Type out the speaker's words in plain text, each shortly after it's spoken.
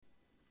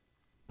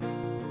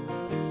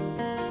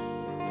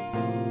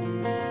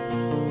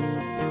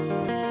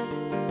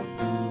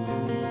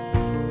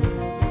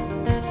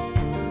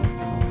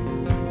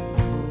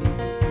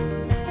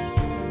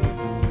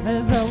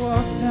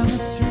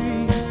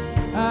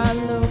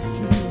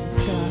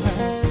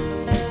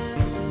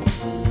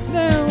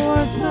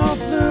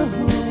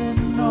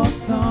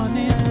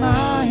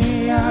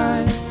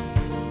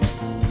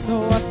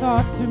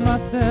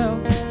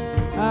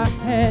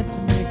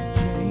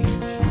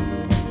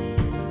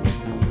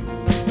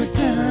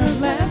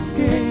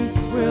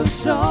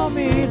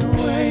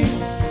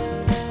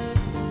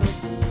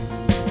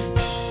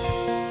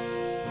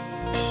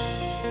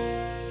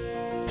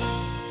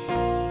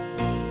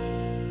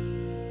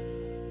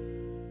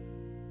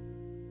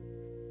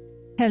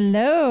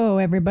Hello,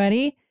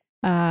 everybody.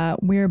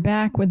 We're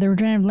back with the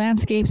Regenerative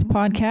Landscapes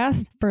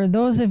podcast. For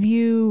those of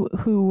you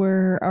who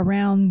were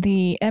around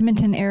the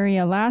Edmonton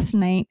area last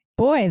night,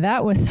 boy,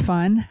 that was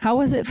fun. How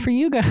was it for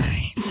you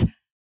guys?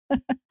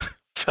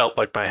 Felt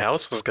like my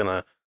house was going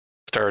to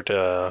start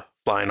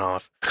flying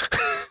off.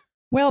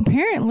 Well,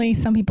 apparently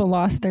some people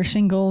lost their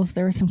shingles.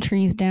 There were some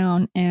trees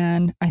down,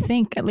 and I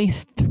think at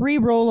least 3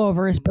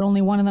 rollovers, but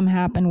only one of them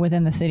happened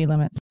within the city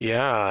limits.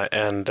 Yeah,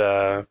 and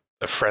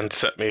a friend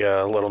sent me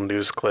a little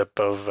news clip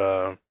of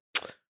a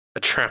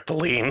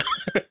trampoline.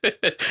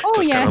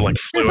 Just kind of like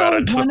flew out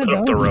into the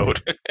middle of the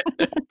road.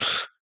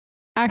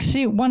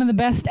 Actually, one of the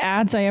best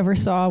ads I ever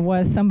saw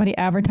was somebody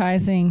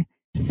advertising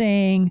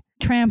saying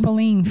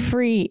trampoline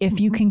free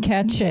if you can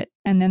catch it.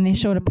 And then they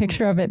showed a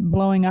picture of it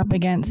blowing up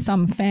against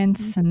some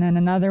fence. And then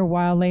another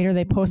while later,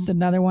 they posted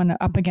another one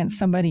up against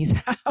somebody's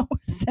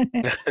house.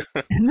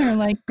 And they're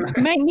like,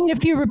 you might need a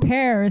few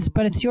repairs,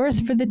 but it's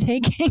yours for the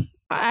taking.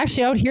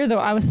 Actually, out here, though,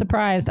 I was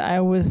surprised.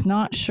 I was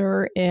not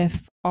sure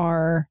if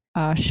our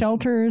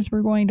shelters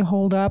were going to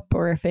hold up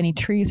or if any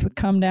trees would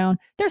come down.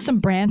 There's some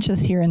branches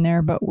here and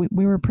there, but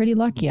we were pretty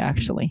lucky,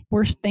 actually.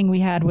 Worst thing we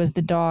had was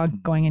the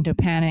dog going into a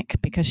panic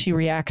because she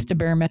reacts to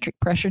barometric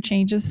pressure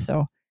changes.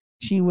 So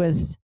she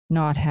was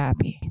not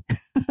happy.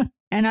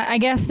 And I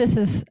guess this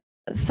is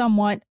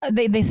somewhat,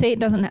 they say it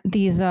doesn't,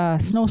 these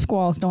snow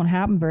squalls don't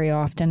happen very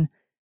often.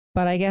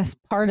 But I guess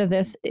part of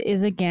this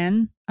is,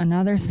 again,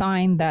 another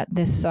sign that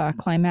this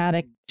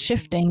climatic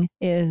shifting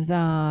is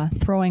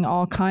throwing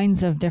all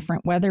kinds of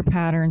different weather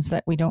patterns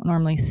that we don't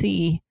normally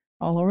see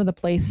all over the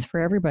place for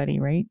everybody,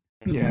 right?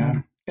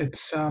 Yeah,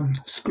 it's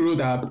screwed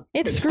up.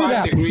 It's screwed 5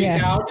 up, degrees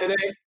yes. out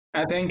today,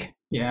 I think.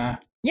 Yeah.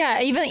 Yeah,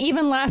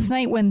 even last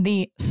night when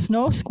the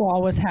snow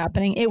squall was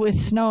happening, it was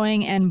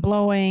snowing and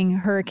blowing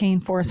hurricane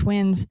force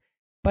winds,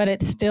 but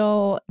it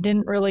still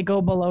didn't really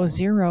go below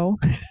 0.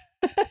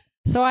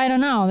 So I don't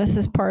know. This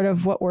is part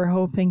of what we're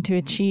hoping to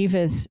achieve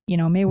is,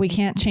 maybe we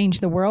can't change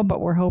the world, but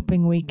we're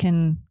hoping we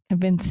can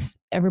convince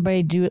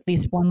everybody to do at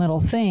least one little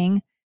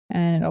thing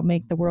and it'll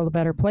make the world a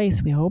better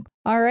place, we hope.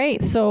 All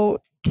right.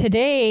 So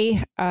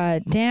today,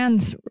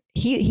 Dan's,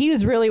 he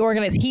was really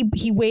organized.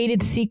 He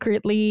waited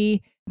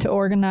secretly to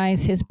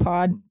organize his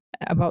pod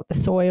about the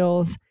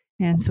soils.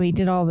 And so he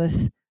did all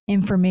this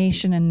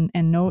information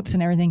and notes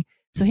and everything.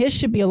 So his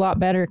should be a lot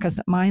better because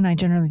mine, I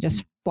generally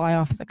just fly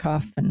off the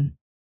cuff and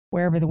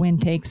wherever the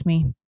wind takes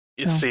me.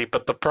 You see,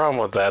 but the problem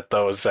with that,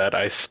 though, is that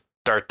I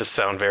start to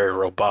sound very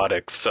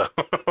robotic, so...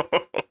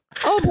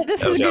 Oh, but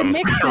this is a good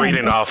mix.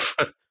 reading off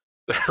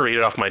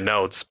my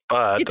notes,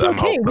 but it's I'm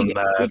okay. hoping We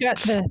that... got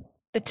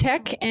the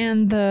tech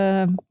and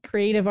the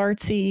creative,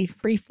 artsy,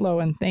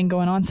 free-flowing thing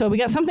going on, so we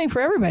got something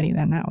for everybody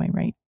then that way,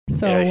 right?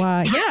 So,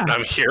 yeah.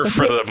 I'm here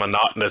for the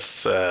monotonous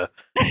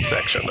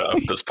section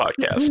of this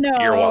podcast. No.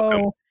 You're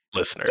welcome,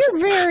 listeners. You're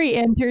very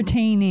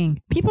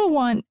entertaining. People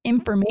want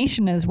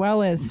information as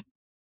well as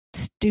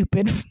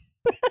stupid.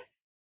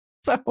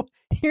 So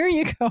here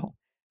you go.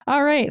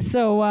 All right.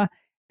 So,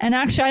 and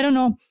actually, I don't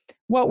know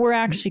what we're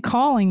actually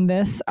calling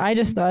this. I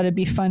just thought it'd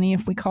be funny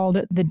if we called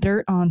it the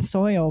dirt on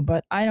soil,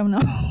 but I don't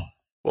know.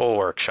 We'll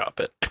workshop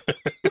it.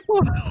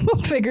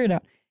 we'll figure it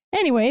out.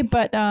 Anyway,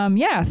 but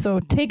yeah, so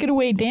take it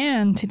away,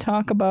 Dan, to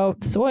talk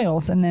about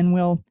soils, and then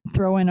we'll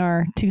throw in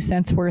our 2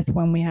 cents worth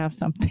when we have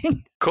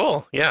something.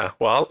 Cool. Yeah.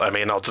 Well, I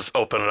mean, I'll just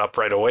open it up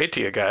right away to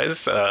you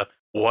guys.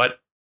 What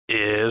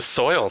is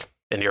soil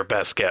in your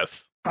best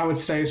guess? I would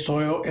say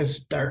soil is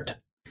dirt.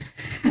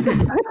 No!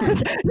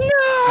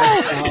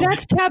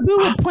 That's taboo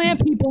with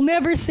plant people.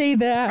 Never say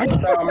that.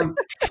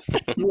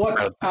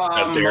 What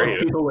most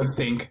people would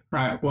think,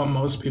 right? What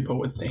most people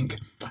would think.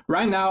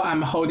 Right now,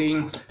 I'm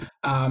holding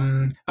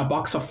a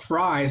box of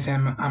fries,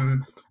 and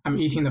I'm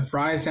eating the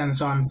fries, and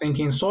so I'm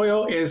thinking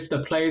soil is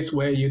the place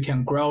where you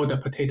can grow the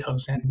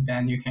potatoes, and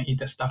then you can eat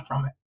the stuff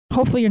from it.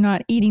 Hopefully, you're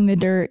not eating the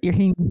dirt. You're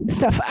eating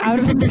stuff out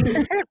of the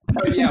dirt.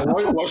 Yeah,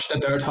 wash the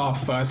dirt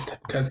off first,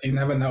 because you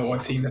never know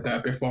what's in the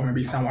dirt before.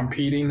 Maybe someone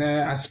peed in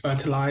there as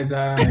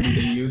fertilizer. Maybe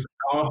they use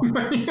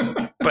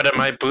But it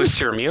might boost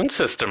your immune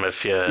system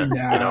if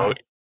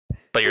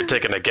but you're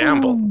taking a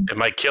gamble. It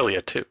might kill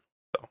you too.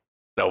 So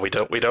no, we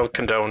don't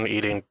condone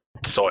eating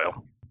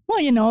soil. Well,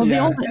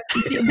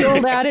 the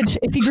old adage,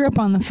 if you grew up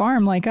on the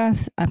farm like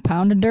us, a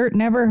pound of dirt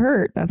never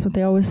hurt. That's what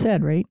they always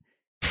said, right?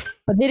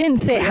 But they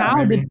didn't say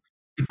how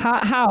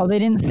they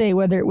didn't say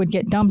whether it would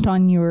get dumped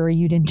on you or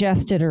you'd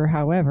ingest it or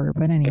however.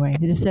 But anyway,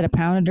 they just said a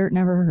pound of dirt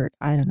never hurt.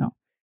 I don't know.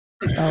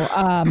 So,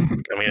 I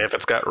mean, if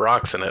it's got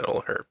rocks in it,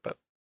 it'll hurt. But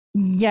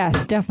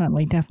yes,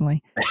 definitely.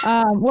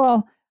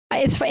 Well,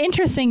 it's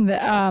interesting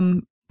that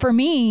for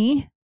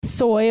me,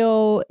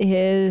 soil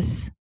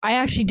is. I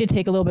actually did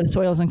take a little bit of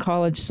soils in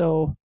college,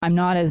 so I'm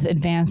not as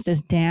advanced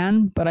as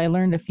Dan, but I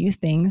learned a few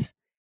things.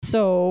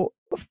 So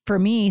for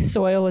me,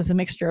 soil is a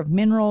mixture of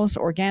minerals,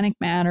 organic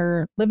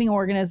matter, living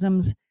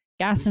organisms,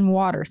 gas, and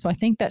water. So I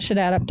think that should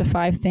add up to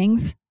 5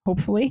 things,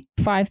 hopefully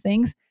 5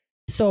 things.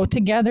 So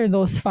together,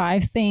 those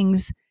 5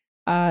 things,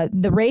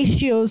 the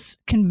ratios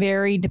can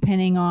vary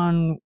depending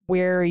on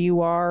where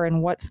you are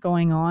and what's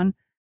going on.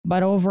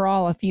 But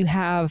overall, if you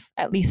have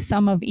at least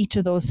some of each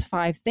of those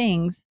 5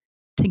 things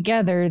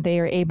together, they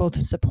are able to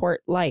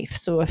support life.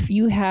 So if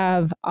you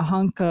have a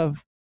hunk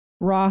of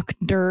rock,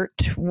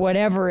 dirt,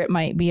 whatever it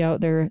might be out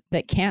there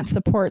that can't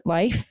support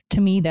life, to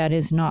me, that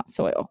is not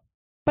soil.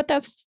 But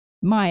that's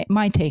my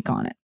take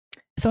on it.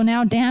 So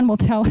now Dan will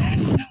tell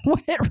us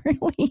what it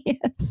really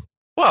is.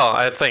 Well,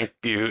 I think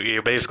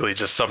you basically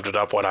just summed it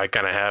up. What I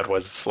kind of had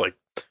was like,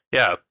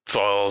 yeah,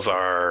 soils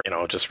are,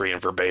 just reading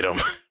verbatim,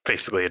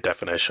 basically a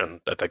definition,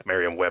 I think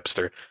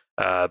Merriam-Webster.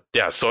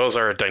 Soils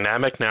are a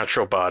dynamic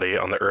natural body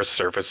on the Earth's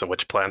surface in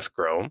which plants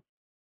grow.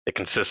 It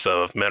consists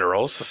of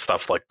minerals,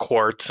 stuff like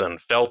quartz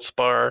and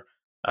feldspar.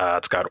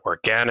 It's got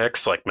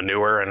organics like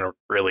manure and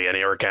really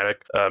any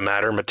organic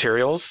matter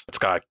materials. It's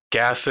got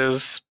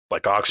gases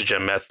like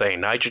oxygen,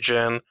 methane,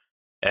 nitrogen,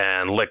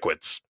 and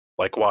liquids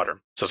like water.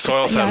 So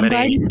soils have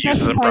many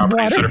uses and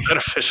properties that are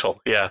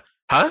beneficial. Yeah.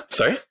 Huh?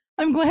 Sorry?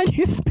 I'm glad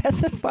you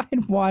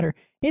specified water.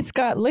 It's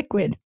got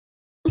liquid.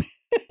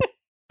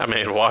 I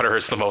mean, water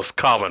is the most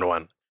common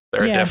one.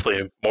 There are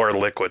definitely more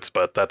liquids,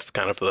 but that's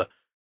kind of the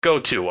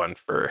go-to one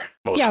for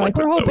most liquids. Yeah, like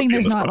we're hoping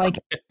there's not like,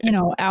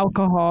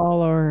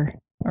 alcohol or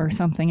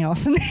something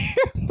else in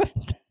there.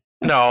 But...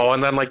 No,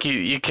 and then like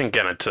you can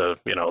get into,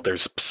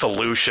 there's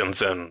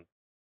solutions and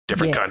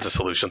different kinds of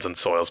solutions in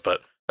soils,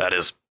 but that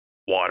is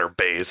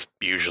water-based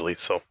usually.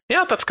 So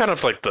yeah, that's kind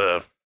of like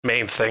the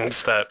main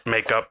things that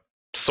make up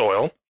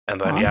soil. And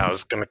then, I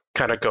was going to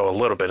kind of go a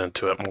little bit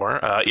into it more.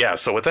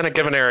 So within a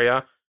given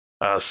area,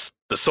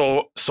 the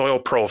soil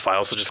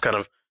profile, so just kind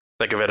of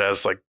think of it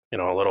as like,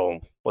 a little,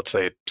 let's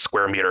say,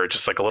 square meter,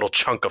 just like a little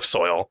chunk of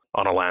soil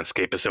on a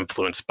landscape is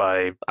influenced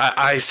by,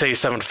 I say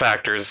 7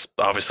 factors.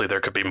 Obviously, there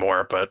could be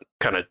more, but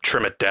kind of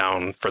trim it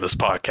down for this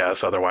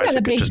podcast. Otherwise,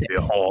 it could just be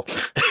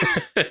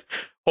a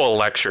whole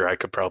lecture I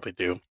could probably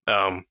do.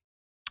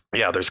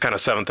 There's kind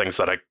of 7 things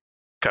that I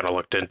kind of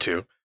looked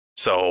into.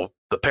 So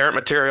the parent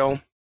material,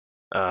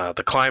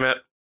 the climate,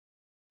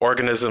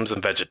 organisms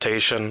and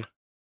vegetation,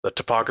 the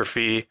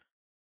topography,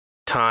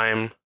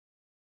 time,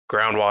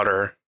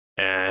 groundwater,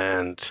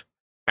 and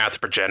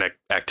anthropogenic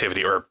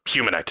activity or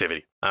human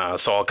activity.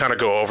 So I'll kind of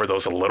go over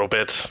those a little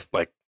bit,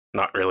 like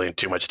not really in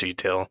too much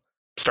detail.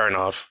 Starting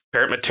off,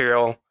 parent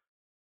material,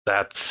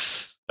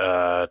 that's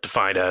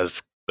defined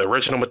as the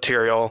original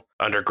material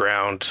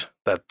underground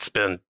that's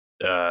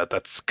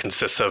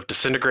consists of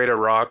disintegrated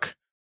rock,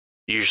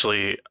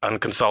 usually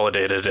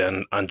unconsolidated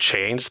and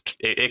unchanged.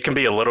 It can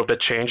be a little bit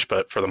changed,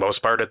 but for the most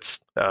part, it's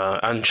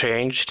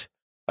unchanged.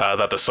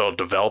 That the soil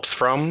develops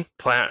from.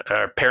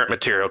 Parent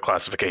material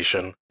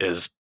classification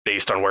is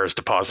based on where it's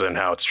deposited and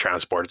how it's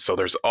transported. So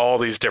there's all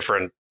these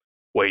different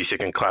ways you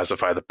can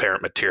classify the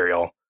parent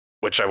material,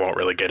 which I won't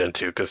really get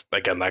into because,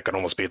 again, that could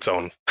almost be its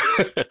own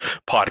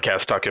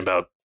podcast talking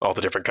about all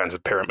the different kinds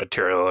of parent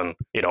material and,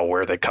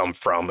 where they come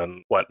from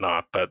and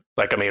whatnot. But,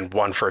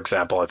 one, for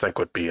example, I think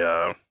would be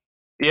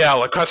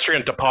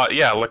lacustrine deposit.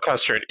 Yeah,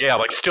 lacustrine. Yeah,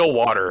 like still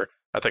water,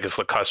 I think it's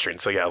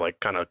lacustrine. So, yeah, like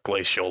kind of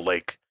glacial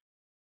lake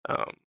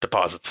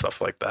deposit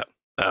stuff like that.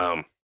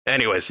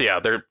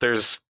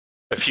 There's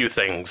a few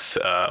things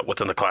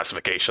within the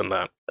classification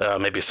that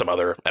maybe some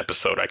other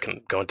episode I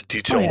can go into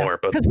detail more,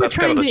 but that's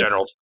kind of the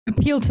general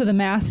appeal to the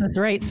masses,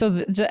 right? So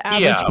the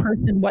average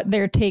person, what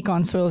their take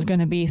on soil is going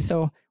to be.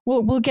 So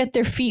we'll get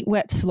their feet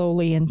wet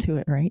slowly into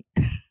it, right?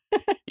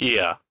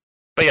 Yeah,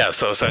 but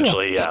so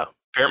essentially,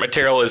 parent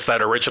material is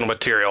that original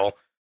material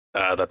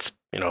that's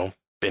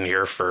been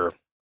here for a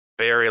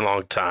very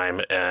long time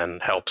and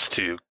helps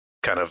to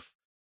kind of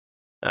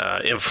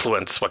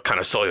influence what kind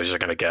of soils you're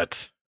going to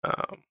get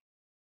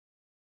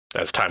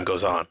as time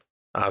goes on.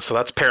 So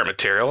that's parent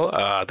material.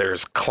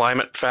 There's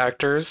climate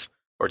factors,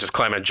 or just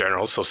climate in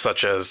general, so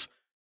such as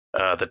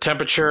the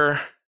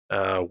temperature,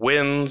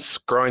 winds,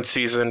 growing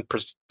season,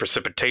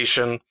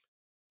 precipitation,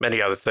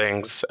 many other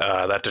things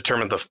that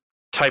determine the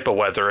type of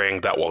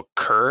weathering that will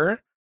occur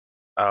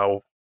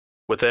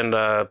within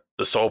the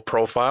soil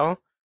profile.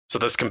 So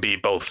this can be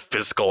both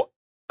physical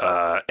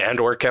and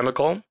or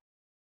chemical.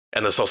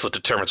 And this also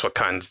determines what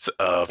kinds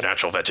of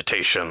natural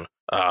vegetation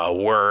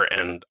were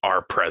and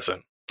are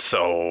present.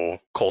 So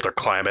colder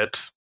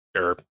climate,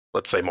 or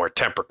let's say more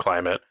temperate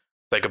climate,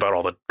 think about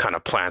all the kind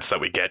of plants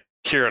that we get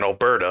here in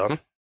Alberta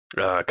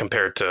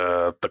compared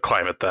to the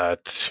climate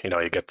that,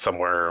 you get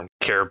somewhere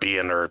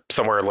Caribbean or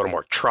somewhere a little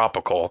more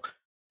tropical.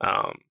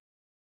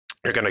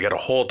 You're going to get a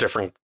whole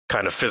different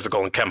kind of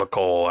physical and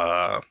chemical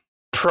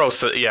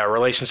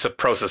relationship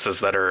processes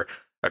that are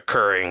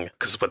occurring,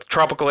 because with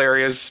tropical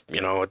areas,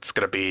 it's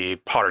going to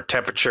be hotter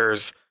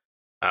temperatures.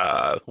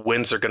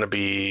 Winds are going to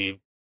be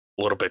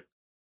a little bit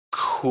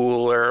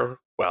cooler.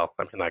 Well,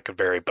 that could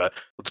vary, but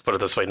let's put it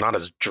this way: not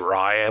as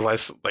dry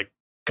as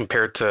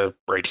compared to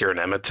right here in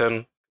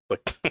Edmonton.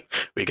 Like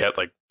we get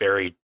like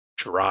very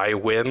dry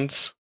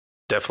winds.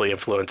 Definitely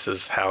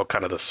influences how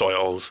kind of the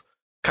soils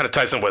kind of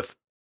ties in with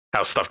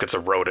how stuff gets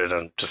eroded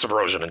and just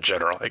erosion in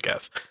general, I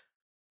guess.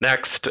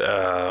 Next,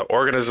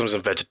 organisms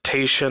and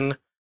vegetation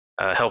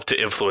help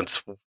to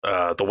influence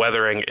the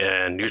weathering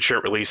and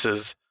nutrient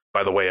releases.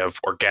 by the way of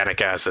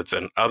organic acids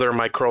and other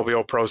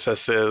microbial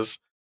processes.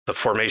 The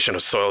formation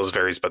of soils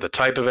varies by the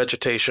type of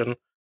vegetation,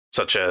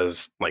 such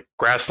as like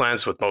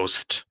grasslands with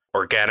most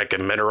organic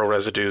and mineral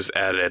residues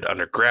added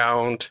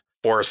underground,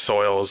 forest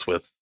soils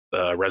with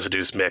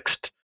residues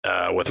mixed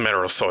with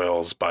mineral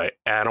soils by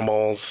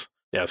animals.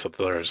 Yeah, so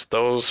there's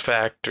those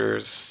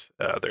factors.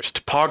 There's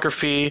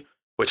topography,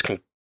 which can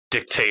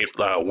dictate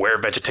where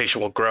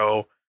vegetation will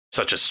grow,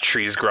 such as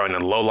trees growing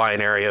in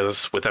low-lying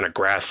areas within a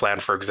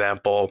grassland, for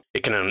example.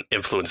 It can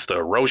influence the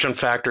erosion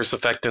factors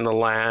affecting the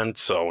land.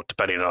 So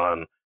depending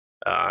on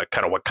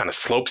kind of what kind of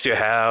slopes you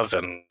have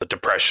and the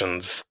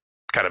depressions,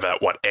 kind of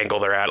at what angle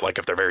they're at, like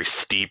if they're very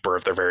steep or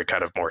if they're very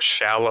kind of more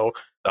shallow,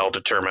 that'll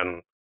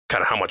determine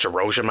kind of how much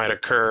erosion might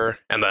occur.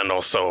 And then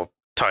also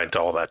tied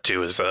to all that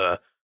too is the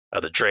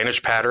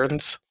drainage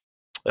patterns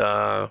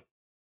on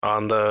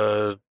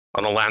the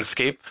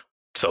landscape.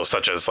 So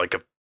such as like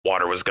if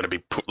water was going to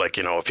be like,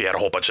 you know, if you had a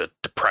whole bunch of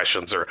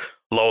depressions or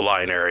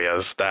low-lying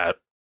areas, that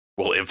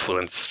will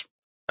influence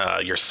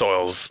your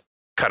soils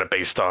kind of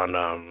based on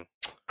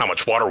how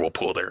much water will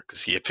pool there.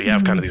 Because if you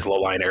have kind of these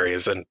low-lying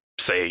areas and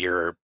say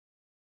your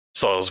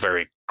soil's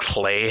very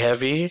clay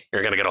heavy,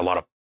 you're going to get a lot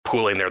of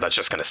pooling there that's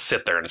just going to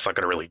sit there and it's not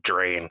going to really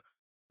drain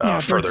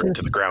further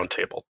into the ground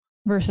table.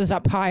 Versus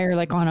up higher,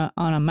 like on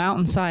a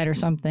mountainside or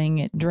something,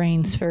 it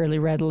drains fairly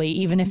readily.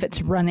 Even if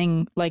it's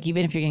running, like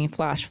even if you're getting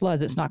flash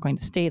floods, it's not going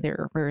to stay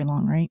there very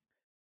long, right?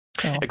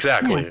 So,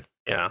 exactly.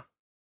 Yeah.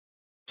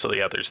 So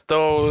yeah, there's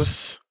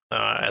those,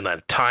 and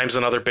then time's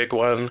another big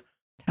one.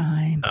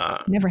 Time.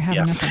 Never have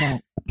enough of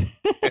that.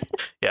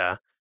 Yeah.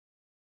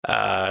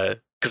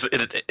 Because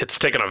it's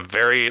taken a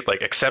very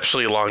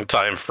exceptionally long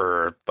time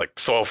for like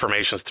soil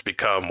formations to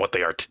become what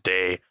they are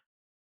today.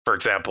 For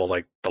example,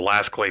 like the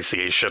last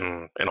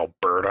glaciation in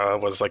Alberta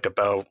was like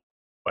about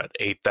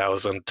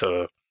 8,000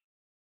 to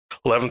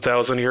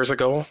 11,000 years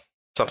ago,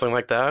 something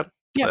like that.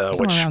 Yeah,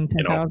 which around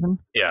 10,000.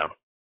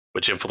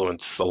 Which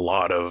influence a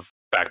lot of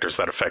factors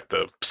that affect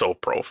the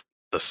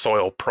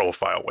soil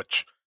profile,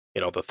 which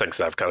the things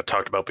that I've kind of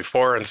talked about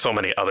before, and so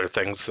many other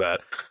things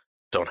that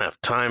don't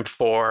have time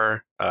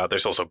for.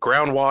 There's also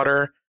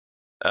groundwater,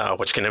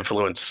 which can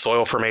influence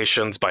soil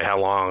formations by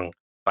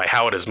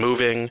how it is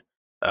moving.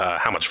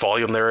 How much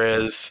volume there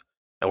is,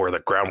 and where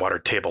the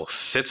groundwater table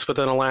sits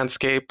within a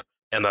landscape.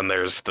 And then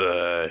there's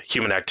the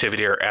human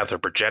activity or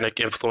anthropogenic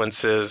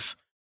influences.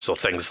 So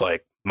things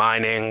like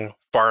mining,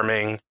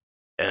 farming,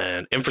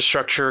 and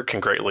infrastructure can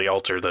greatly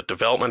alter the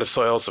development of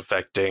soils,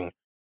 affecting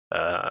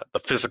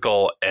the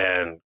physical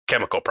and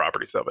chemical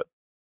properties of it.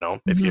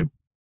 If you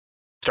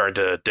start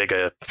to dig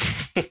a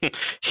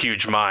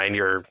huge mine,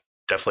 you're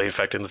definitely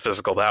affecting the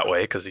physical that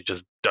way because you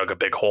just dug a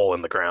big hole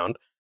in the ground.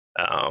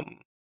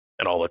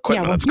 And all the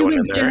equipment that's going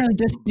in there. Generally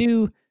just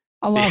do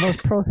a lot of those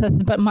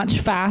processes, but much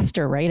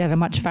faster, right? At a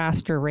much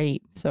faster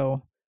rate.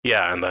 So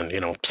yeah, and then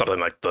something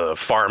like the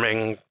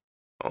farming,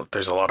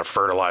 there's a lot of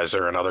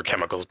fertilizer and other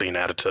chemicals being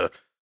added to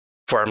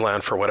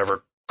farmland for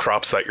whatever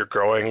crops that you're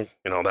growing.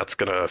 That's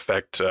going to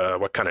affect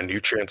what kind of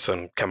nutrients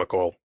and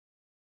chemical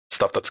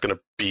stuff that's going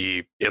to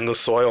be in the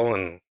soil,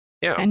 and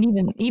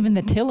even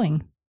the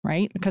tilling.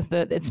 Right, because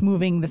it's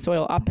moving the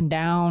soil up and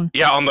down.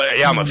 Yeah, on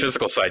the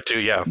physical side too.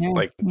 Yeah,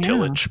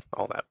 tillage,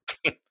 all that.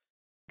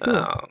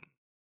 Cool.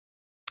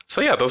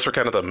 So yeah, those were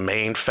kind of the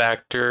main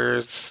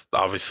factors.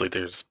 Obviously,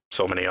 there's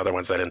so many other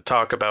ones I didn't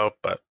talk about,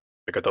 but I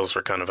figured those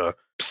were kind of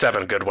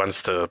 7 good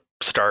ones to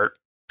start.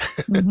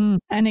 And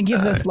it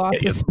gives us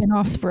lots of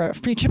spin-offs for a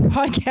future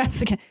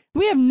podcast. Again,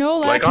 we have no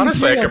lack.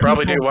 Honestly, I could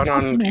probably do one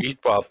on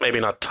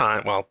maybe not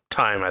time. Well,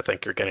 time. I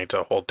think you're getting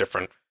to a whole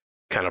different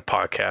kind of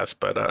podcast,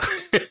 but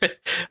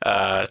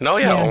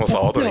almost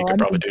all of them you could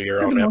probably do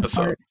your own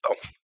episode. So.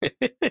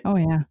 Oh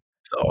yeah.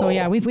 So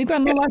yeah, we've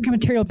got a lot of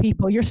material,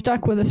 people. You're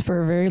stuck with us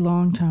for a very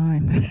long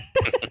time.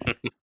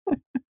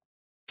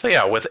 So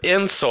yeah,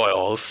 within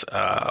soils,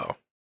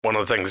 one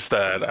of the things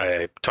that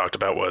I talked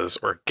about was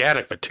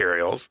organic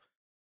materials.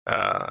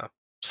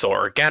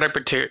 So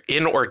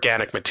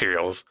inorganic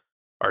materials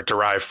are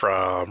derived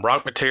from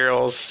rock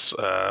materials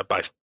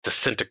by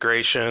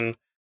disintegration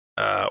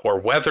or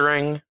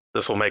weathering.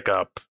 This will make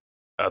up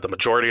the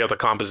majority of the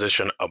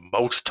composition of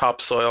most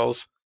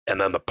topsoils, and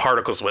then the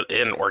particles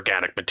within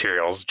organic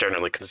materials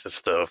generally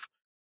consist of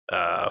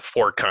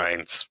 4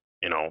 kinds.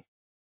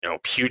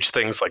 Huge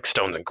things like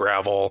stones and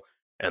gravel,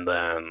 and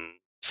then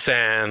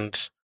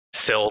sand,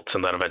 silt,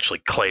 and then eventually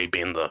clay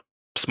being the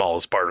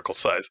smallest particle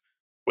size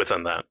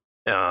within that.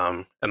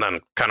 And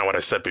then kind of what I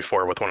said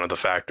before with one of the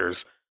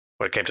factors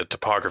when it came to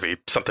topography,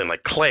 something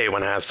like clay,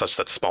 when it has such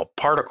that small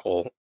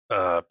particle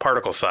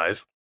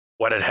size.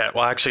 What it had,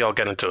 well, actually, I'll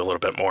get into a little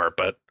bit more,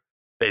 but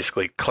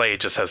basically, clay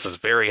just has this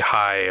very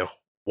high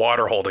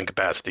water holding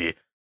capacity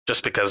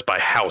just because by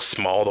how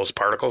small those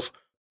particle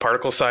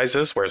size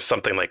is, whereas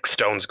something like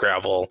stones,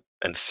 gravel,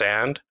 and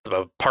sand,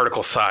 the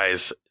particle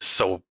size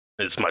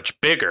is much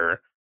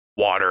bigger.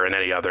 Water and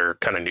any other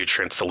kind of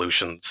nutrient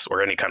solutions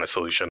or any kind of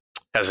solution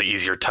has an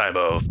easier time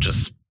of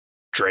just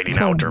draining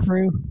out or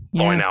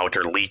flowing out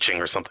or leaching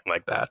or something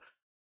like that.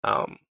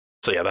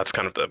 So yeah, that's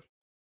kind of the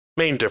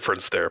main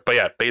difference there. But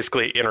yeah,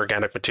 basically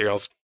inorganic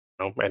materials,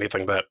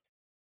 anything that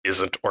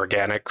isn't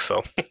organic.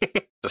 So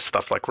just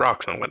stuff like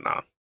rocks and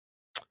whatnot.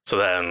 So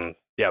then,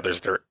 yeah,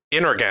 there's their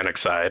inorganic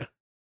side,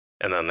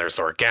 and then there's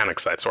the organic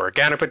side. So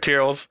organic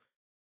materials,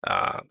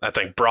 I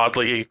think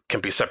broadly can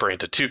be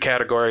separated into two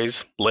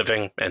categories: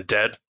 living and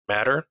dead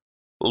matter.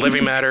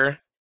 Living matter,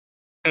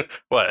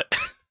 what?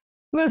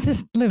 Well, it's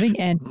just living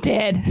and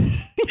dead.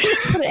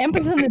 Put an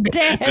emphasis on the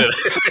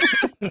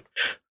dead.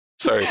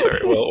 Sorry.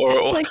 Well,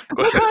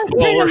 we're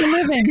concentrating on the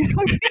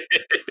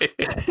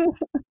living.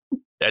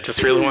 I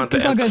just really want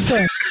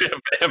to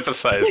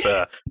emphasize,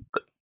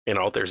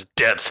 there's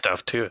dead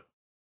stuff too.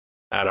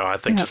 I don't know. I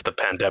think just the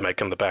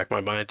pandemic in the back of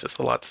my mind, just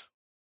a lot.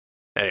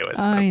 Anyways.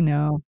 I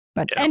know.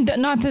 But and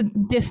not to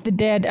diss the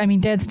dead. I mean,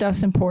 dead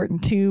stuff's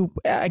important too.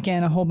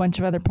 Again, a whole bunch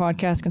of other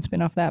podcasts can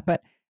spin off that.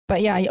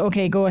 But yeah,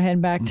 okay, go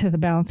ahead. Back to the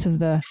balance of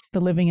the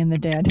living and the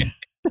dead.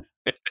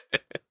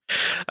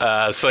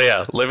 So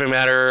yeah, living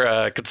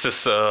matter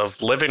consists of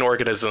living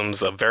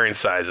organisms of varying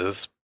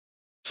sizes.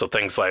 So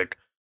things like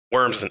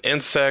worms and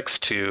insects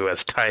to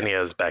as tiny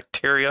as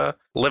bacteria.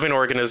 Living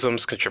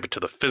organisms contribute to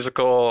the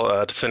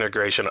physical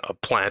disintegration of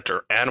plant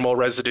or animal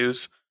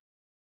residues.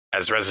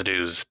 As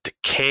residues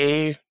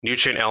decay,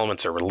 nutrient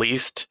elements are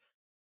released,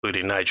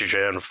 including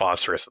nitrogen,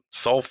 phosphorus, and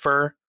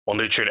sulfur. While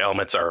nutrient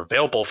elements are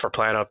available for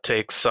plant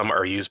uptake, some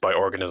are used by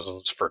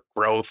organisms for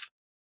growth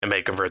and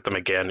may convert them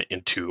again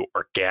into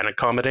organic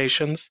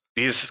combinations.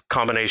 These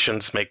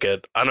combinations make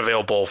it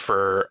unavailable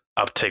for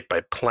uptake by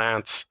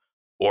plants,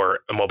 or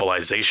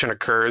immobilization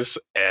occurs.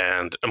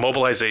 And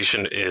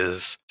immobilization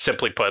is,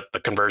 simply put, the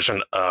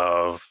conversion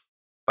of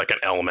like an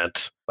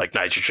element like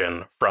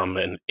nitrogen from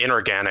an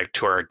inorganic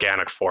to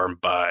organic form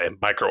by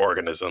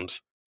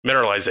microorganisms.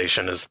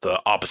 Mineralization is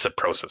the opposite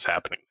process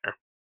happening there.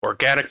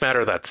 Organic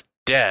matter that's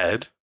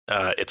dead,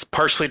 it's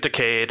partially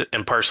decayed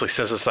and partially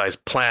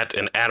synthesized plant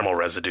and animal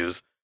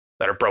residues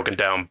that are broken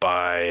down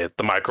by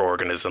the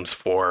microorganisms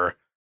for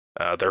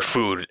their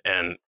food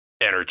and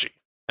energy.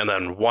 And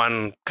then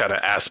one kind of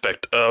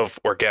aspect of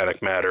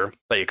organic matter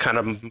that you kind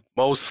of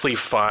mostly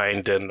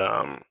find in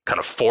kind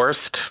of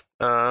forest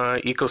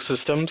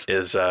ecosystems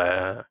is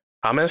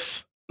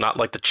humus. Not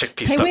like the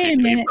chickpea stuff you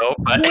eat, though.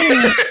 But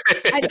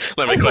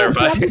let me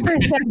clarify. I just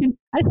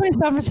want to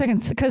stop for a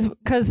second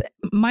because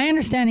my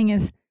understanding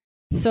is,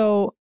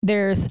 so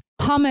there's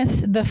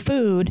hummus, the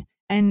food,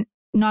 and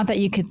not that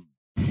you could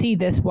see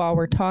this while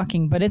we're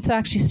talking, but it's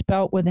actually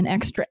spelt with an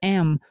extra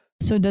M.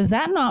 So does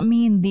that not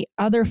mean the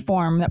other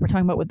form that we're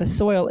talking about with the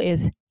soil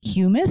is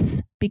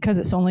humus because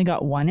it's only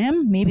got one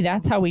M? Maybe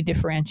that's how we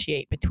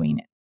differentiate between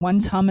it.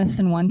 One's hummus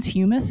and one's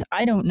humus.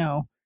 I don't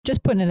know.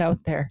 Just putting it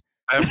out there.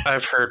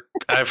 I've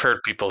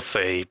heard people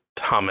say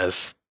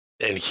hummus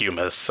and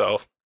humus.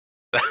 So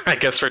I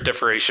guess for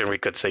differentiation we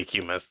could say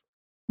humus.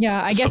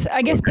 Yeah, I guess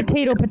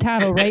potato,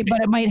 right?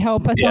 But it might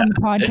help us on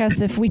the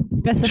podcast if we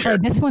specify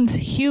this one's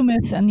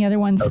humus and the other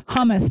one's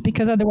hummus,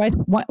 because otherwise,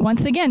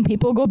 once again,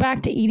 people go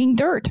back to eating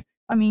dirt.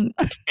 I mean,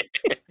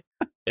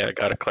 yeah, I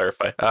gotta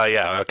clarify.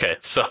 Okay,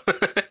 so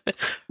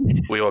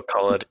we will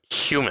call it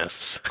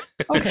humus.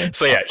 Okay.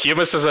 So yeah,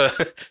 humus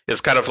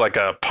is kind of like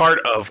a part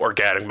of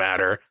organic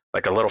matter,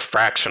 like a little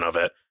fraction of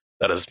it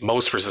that is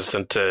most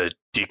resistant to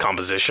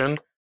decomposition.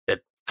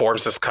 It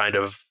forms this kind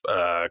of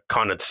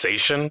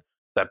condensation.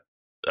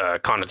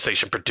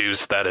 Condensation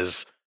produced that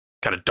is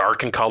kind of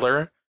dark in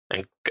color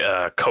and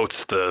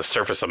coats the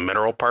surface of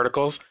mineral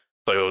particles.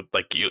 So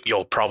like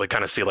you'll probably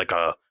kind of see like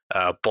a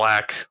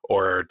black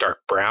or dark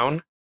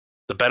brown.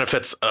 The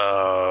benefits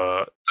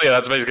so yeah,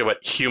 that's basically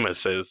what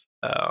humus is.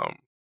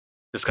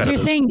 You're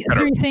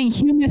saying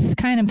humus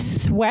kind of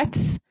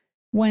sweats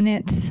when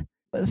it's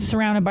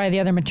surrounded by the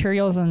other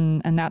materials,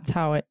 and that's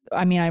how it,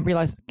 I mean, I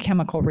realize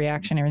chemical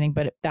reaction and everything,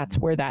 but that's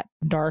where that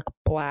dark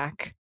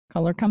black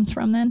color comes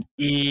from then?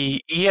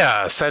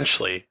 Yeah,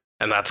 essentially.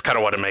 And that's kind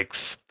of what it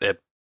makes it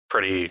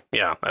pretty,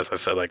 as I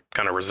said, like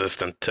kind of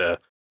resistant to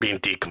being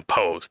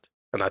decomposed.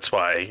 And that's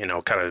why,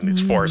 kind of in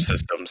these forest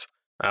systems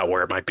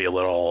where it might be a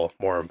little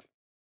more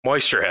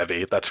moisture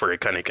heavy, that's where you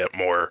kind of get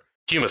more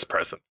humus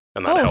present.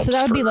 And that helps. So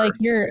that would be like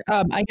your,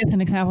 I guess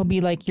an example would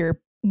be like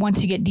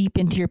once you get deep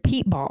into your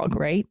peat bog,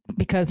 right?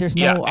 Because there's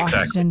no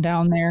oxygen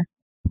down there.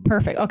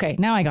 Perfect. Okay,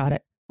 now I got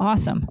it.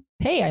 Awesome.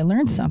 Hey, I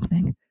learned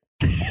something.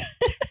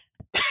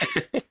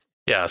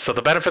 Yeah, so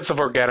the benefits of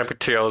organic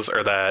materials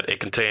are that it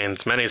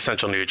contains many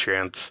essential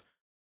nutrients,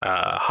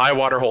 high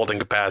water holding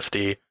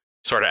capacity,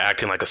 sort of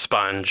acting like a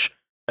sponge,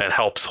 and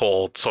helps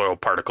hold soil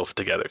particles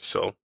together.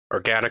 So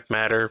organic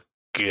matter,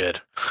 good.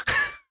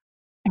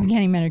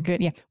 Organic matter,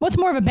 good. Yeah. What's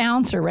more of a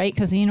balancer, right?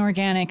 Because the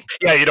inorganic.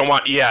 Yeah, you don't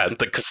want. Yeah,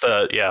 because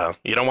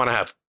you don't want to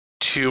have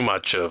too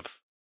much of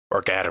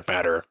organic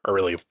matter, or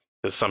really,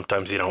 because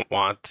sometimes you don't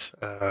want.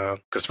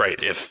 Because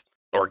if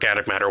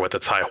organic matter with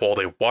its high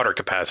holding water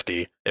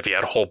capacity, if you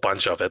had a whole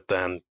bunch of it,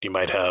 then you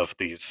might have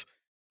these.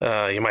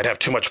 You might have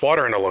too much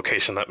water in a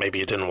location that maybe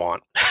you didn't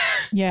want.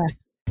 Yeah.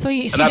 So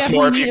that's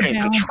more if you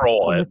can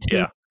control it.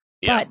 Yeah.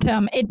 But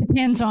it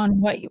depends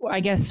on what I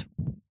guess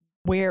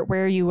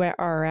where you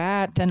are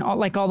at, and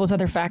all those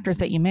other factors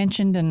that you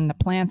mentioned, and the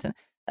plants.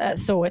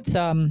 So it's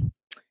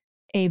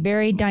a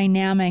very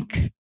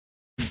dynamic,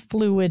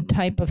 fluid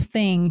type of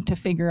thing to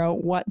figure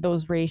out what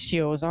those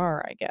ratios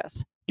are, I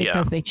guess,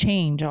 because they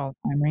change all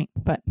the time, right?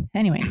 But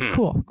anyways,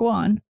 cool. Go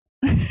on.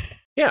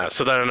 Yeah.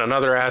 So then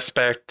another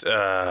aspect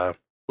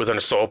within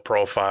a soil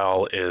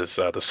profile is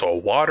the soil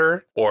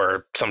water,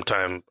 or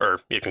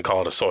you can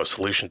call it a soil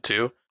solution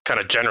too. Kind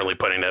of generally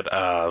putting it,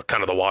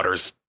 kind of the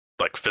water's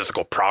like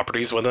physical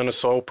properties within a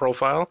soil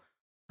profile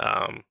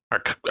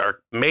are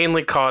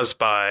mainly caused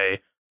by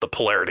the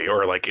polarity,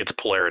 or like its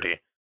polarity,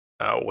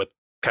 with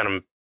kind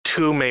of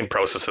two main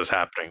processes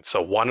happening.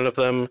 So one of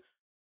them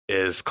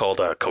is called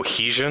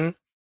cohesion,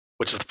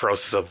 which is the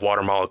process of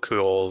water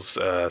molecules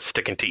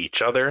sticking to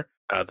each other.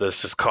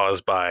 This is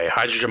caused by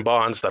hydrogen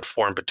bonds that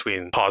form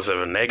between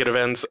positive and negative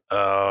ends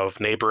of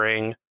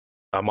neighboring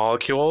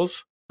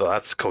molecules. So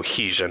that's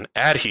cohesion.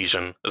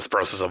 Adhesion is the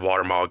process of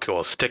water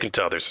molecules sticking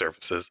to other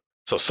surfaces.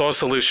 So soil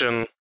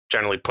solution,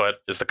 generally put,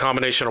 is the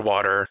combination of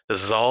water,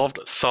 dissolved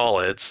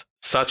solids,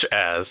 such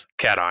as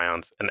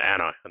cations and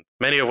anions,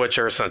 many of which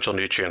are essential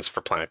nutrients for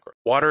plant growth.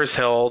 Water is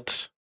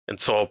held in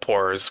soil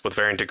pores with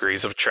varying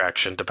degrees of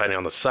attraction depending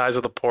on the size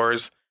of the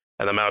pores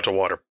and the amount of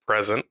water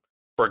present.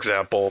 For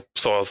example,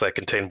 soils that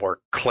contain more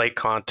clay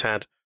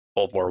content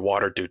hold more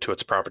water due to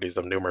its properties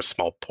of numerous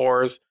small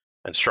pores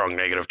and strong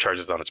negative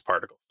charges on its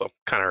particles. So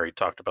kind of already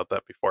talked about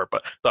that before,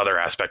 but the other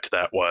aspect to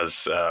that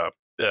was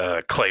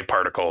clay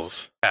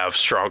particles have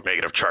strong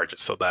negative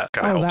charges, so that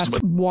kind of helps.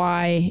 That's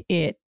why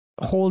it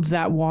holds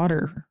that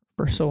water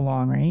for so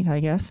long, right? I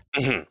guess.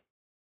 Mm-hmm.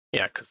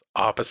 Yeah, because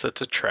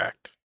opposites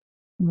attract.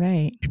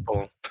 Right.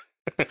 People.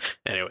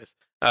 Anyways,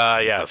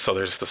 so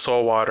there's the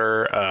soil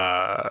water.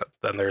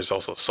 Then there's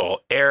also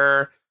soil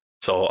air.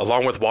 So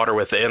along with water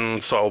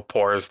within soil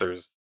pores,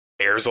 there's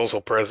air is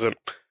also present.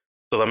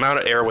 So the amount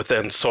of air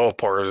within soil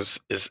pores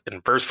is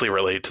inversely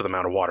related to the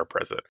amount of water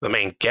present. The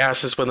main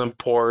gases within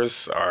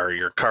pores are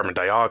your carbon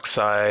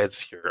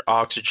dioxides, your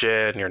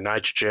oxygen, your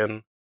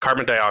nitrogen.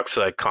 Carbon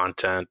dioxide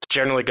content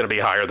generally going to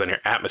be higher than your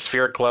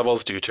atmospheric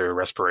levels due to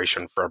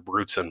respiration from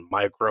roots and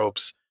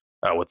microbes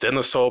within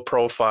the soil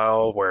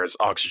profile, whereas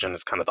oxygen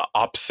is kind of the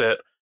opposite,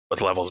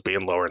 with levels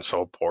being lower in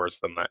soil pores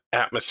than the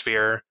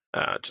atmosphere,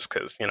 just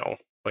because,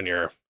 when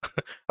you're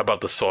above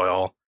the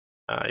soil,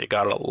 you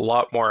got a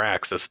lot more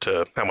access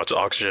to how much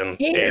oxygen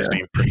is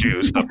being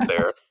produced up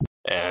there,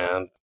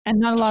 and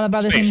not a lot of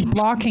other things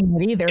blocking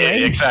it either,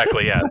 right?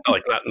 Exactly, yeah.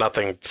 Like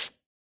nothing's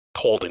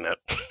holding it.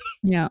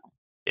 Yeah.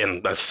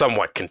 In a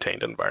somewhat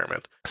contained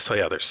environment. So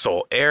yeah, there's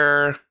soil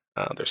air,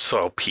 there's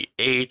soil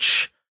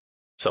pH.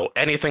 So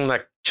anything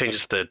that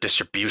changes the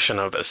distribution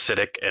of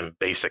acidic and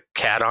basic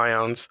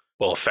cations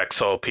will affect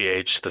soil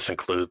pH. This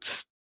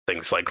includes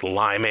things like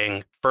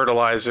liming,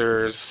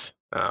 fertilizers,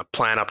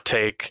 plant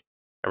uptake,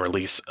 and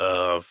release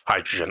of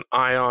hydrogen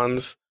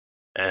ions,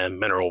 and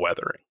mineral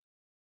weathering.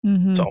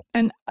 Mm-hmm. So,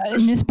 and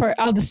in this part,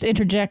 I'll just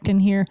interject in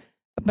here,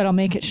 but I'll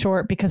make it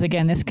short because,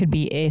 again, this could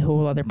be a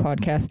whole other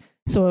podcast.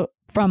 So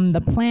from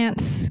the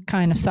plants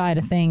kind of side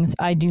of things,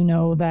 I do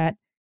know that,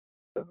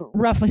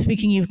 roughly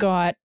speaking, you've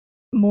got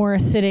more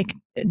acidic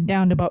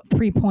down to about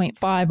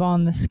 3.5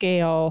 on the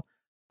scale,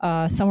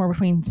 somewhere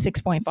between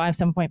 6.5,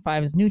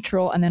 7.5 is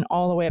neutral, and then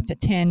all the way up to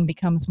 10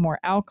 becomes more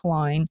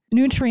alkaline.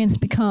 Nutrients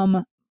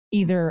become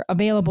either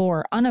available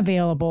or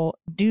unavailable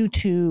due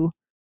to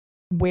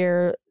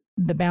where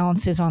the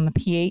balance is on the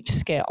pH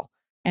scale.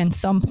 And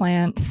some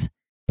plants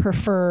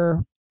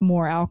prefer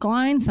more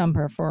alkaline, some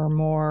prefer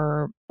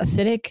more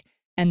acidic.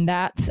 And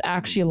that's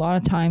actually a lot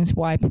of times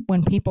why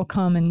when people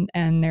come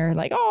and they're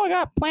like, oh, I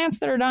got plants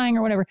that are dying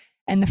or whatever.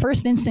 And the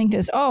first instinct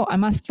is, oh, I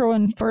must throw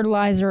in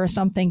fertilizer or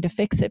something to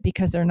fix it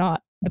because the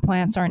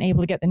plants aren't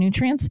able to get the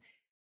nutrients.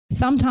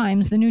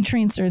 Sometimes the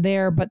nutrients are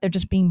there, but they're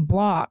just being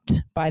blocked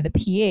by the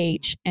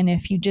pH. And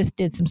if you just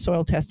did some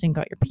soil testing,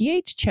 got your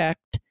pH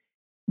checked,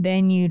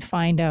 then you'd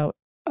find out,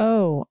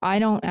 oh, I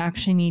don't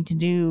actually need to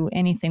do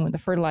anything with the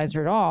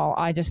fertilizer at all.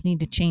 I just need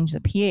to change the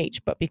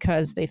pH. But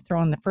because they've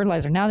thrown the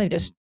fertilizer, now they've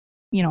just,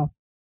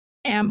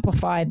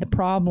 amplified the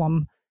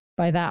problem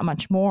by that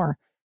much more.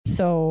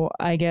 So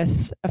I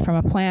guess from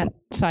a plant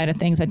side of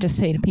things, I just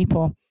say to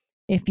people,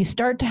 if you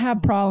start to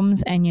have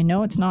problems and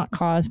it's not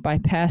caused by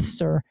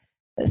pests or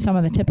some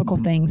of the typical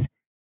things,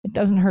 it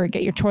doesn't hurt.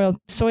 Get your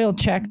soil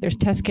checked. There's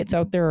test kits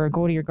out there, or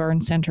go to your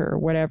garden center or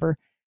whatever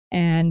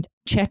and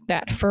check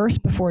that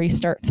first before you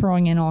start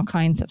throwing in all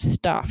kinds of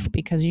stuff,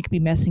 because you could be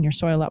messing your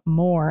soil up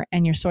more,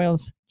 and your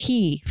soil's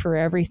key for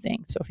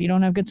everything. So if you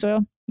don't have good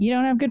soil, you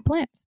don't have good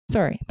plants.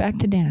 Sorry, back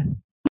to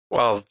Dan.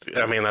 Well,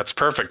 I mean, that's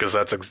perfect because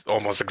that's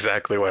almost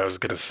exactly what I was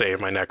going to say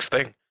in my next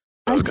thing.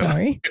 I'm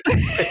sorry.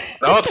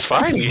 No, it's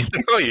fine. You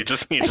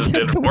just did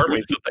it for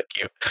me, so thank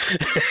you.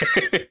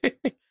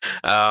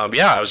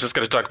 I was just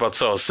going to talk about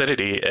soil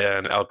acidity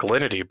and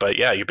alkalinity, but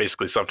yeah, you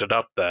basically summed it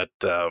up that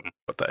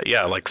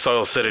like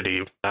soil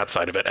acidity, that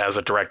side of it, has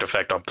a direct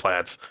effect on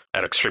plants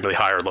at extremely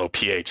high or low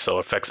pH, so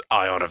it affects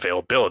ion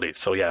availability.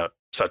 So yeah,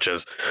 such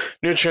as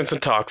nutrients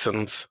and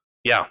toxins.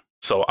 Yeah,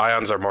 So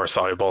ions are more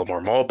soluble and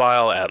more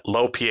mobile at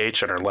low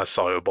pH and are less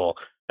soluble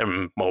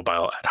and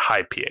mobile at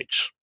high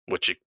pH,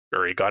 which you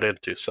already got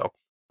into. So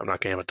I'm not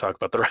going to even talk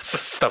about the rest of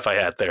the stuff I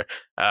had there.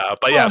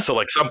 But yeah, so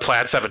like some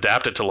plants have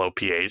adapted to low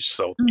pH.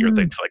 So your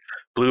things like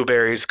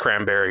blueberries,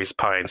 cranberries,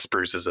 pines,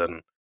 spruces,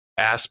 and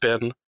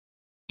aspen.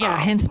 Yeah,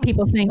 hence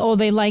people saying, oh,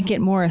 they like it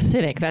more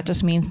acidic. That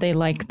just means they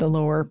like the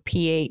lower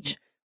pH.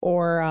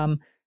 Or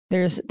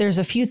there's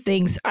a few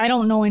things. I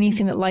don't know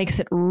anything that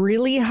likes it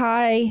really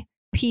high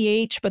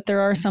pH, but there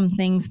are some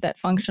things that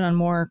function on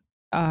more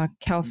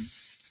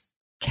calciferous,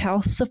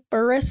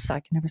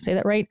 I can never say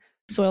that right,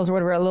 soils or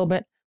whatever, a little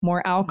bit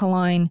more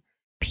alkaline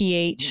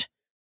pH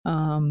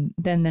than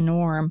the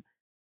norm.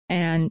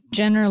 And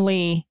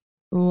generally,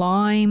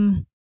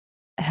 lime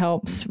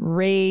helps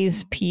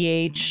raise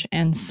pH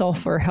and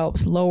sulfur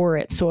helps lower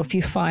it. So if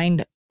you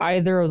find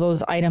either of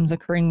those items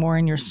occurring more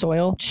in your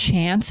soil,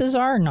 chances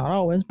are, not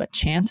always, but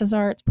chances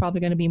are it's probably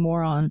going to be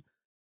more on,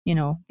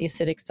 the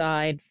acidic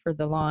side for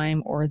the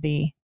lime or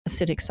the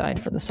acidic side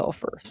for the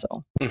sulfur.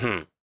 So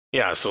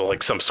yeah, so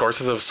like some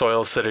sources of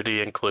soil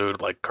acidity include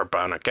like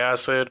carbonic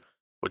acid,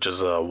 which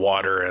is a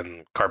water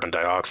and carbon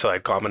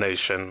dioxide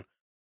combination.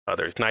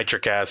 There's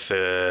nitric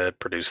acid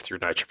produced through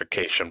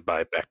nitrification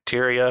by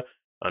bacteria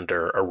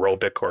under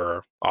aerobic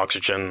or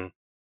oxygen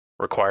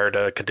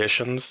required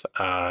conditions.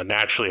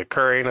 Naturally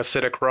occurring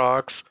acidic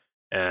rocks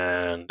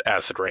and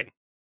acid rain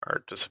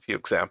are just a few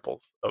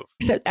examples of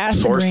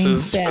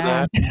sources for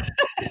that.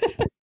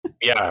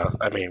 Yeah,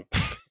 I mean,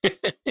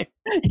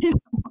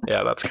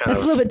 yeah, that's kind of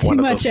a little bit too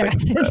much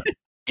acid.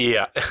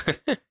 Yeah.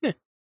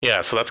 Yeah,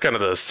 so that's kind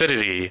of the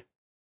acidity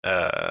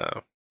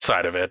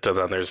side of it, and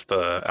then there's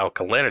the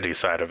alkalinity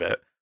side of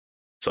it.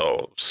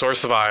 So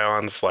source of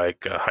ions like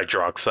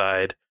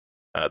hydroxide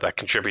that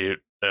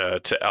contribute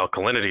to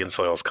alkalinity in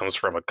soils comes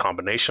from a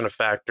combination of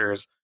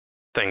factors,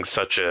 things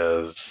such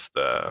as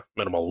the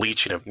minimal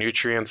leaching of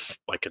nutrients,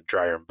 like in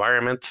drier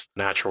environments,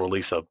 natural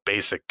release of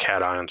basic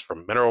cations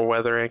from mineral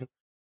weathering,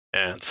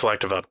 and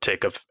selective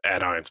uptake of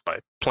anions by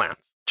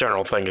plants.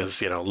 General thing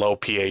is, low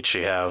pH,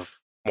 you have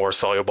more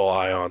soluble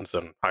ions,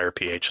 and higher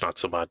pH, not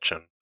so much.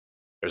 And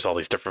there's all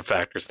these different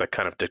factors that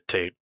kind of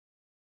dictate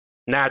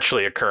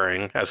naturally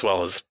occurring, as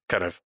well as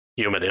kind of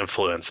human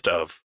influenced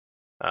of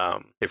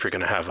if you're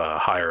going to have a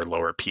higher or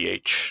lower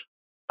pH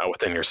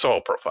within your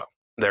soil profile.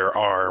 There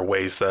are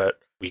ways that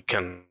we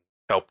can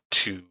help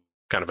to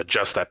kind of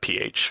adjust that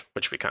pH,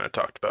 which we kind of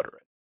talked about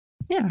already.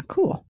 Yeah,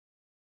 cool.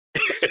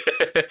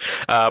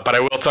 But I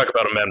will talk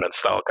about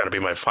amendments. That'll kind of be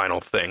my final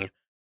thing.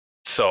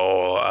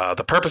 So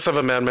the purpose of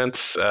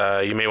amendments,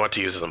 you may want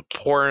to use is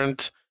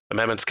important.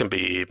 Amendments can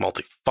be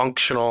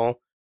multifunctional,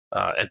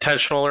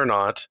 intentional or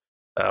not,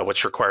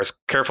 which requires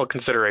careful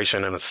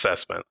consideration and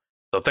assessment.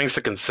 So things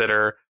to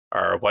consider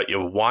are what you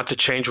want to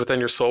change within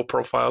your soil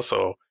profile.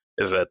 So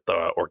is it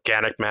the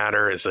organic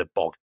matter? Is it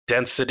bulk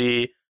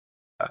density?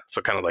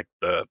 So kind of like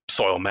the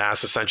soil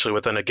mass essentially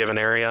within a given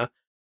area.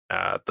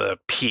 The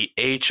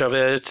pH of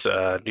it,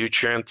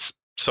 nutrients,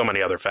 so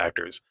many other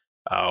factors.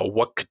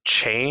 What could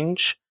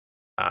change?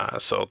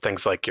 So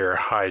things like your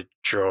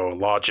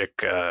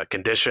hydrologic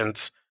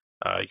conditions,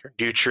 your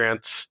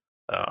nutrients,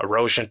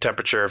 erosion,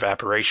 temperature,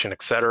 evaporation,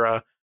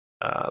 etc.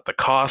 The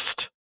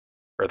cost,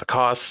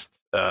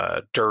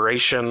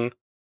 duration,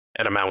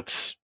 and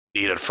amounts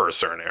needed for a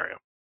certain area.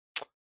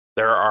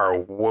 There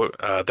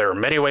are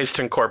many ways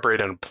to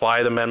incorporate and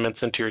apply the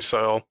amendments into your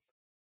soil.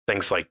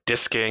 Things like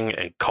disking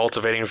and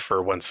cultivating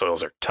for when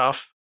soils are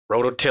tough,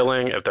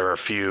 rototilling if there are a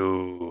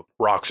few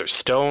rocks or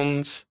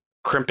stones,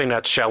 crimping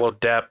at shallow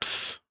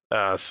depths,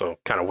 so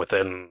kind of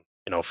within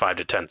 5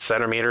 to 10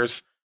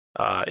 centimeters,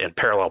 in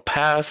parallel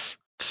paths,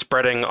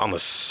 spreading on the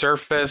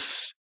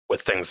surface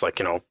with things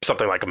like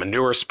something like a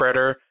manure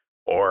spreader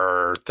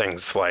or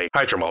things like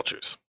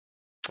hydromulchers.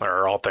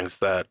 Are all things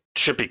that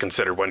should be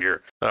considered when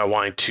you're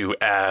wanting to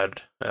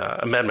add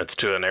amendments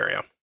to an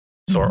area.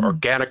 So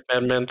organic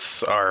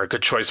amendments are a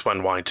good choice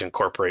when wanting to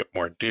incorporate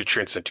more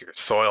nutrients into your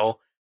soil.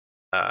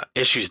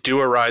 Issues do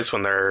arise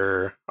when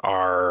there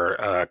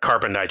are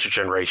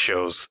carbon-nitrogen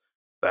ratios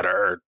that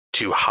are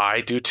too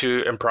high due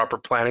to improper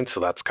planning. So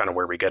that's kind of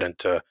where we get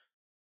into,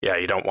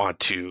 you don't want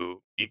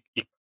to,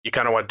 you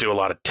kind of want to do a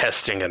lot of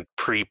testing and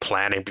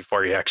pre-planning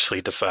before you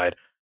actually decide,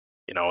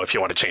 if you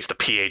want to change the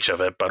pH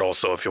of it, but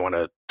also if you want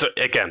to,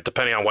 again,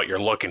 depending on what you're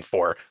looking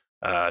for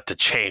to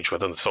change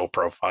within the soil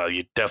profile,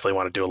 you definitely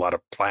want to do a lot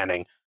of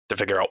planning to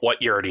figure out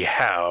what you already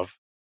have.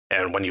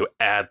 And when you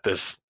add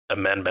this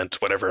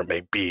amendment, whatever it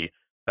may be,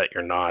 that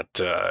you're not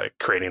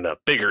creating a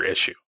bigger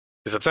issue.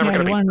 Because it's never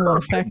going to be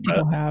perfect.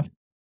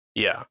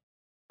 Yeah.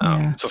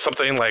 So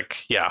something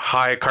like,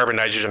 high carbon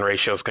nitrogen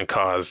ratios can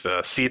cause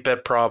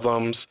seedbed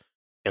problems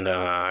and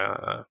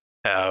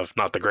have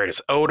not the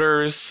greatest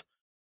odors.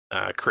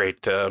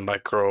 Create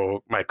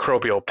microbial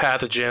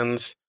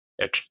pathogens,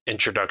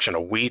 introduction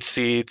of weed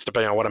seeds,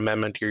 depending on what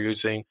amendment you're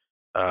using,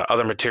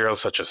 other materials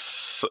such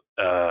as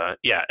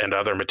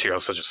other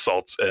materials such as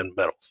salts and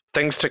metals.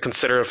 Things to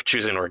consider if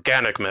choosing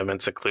organic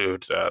amendments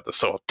include the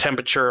soil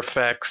temperature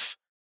effects,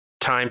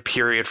 time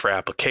period for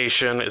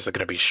application. Is it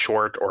going to be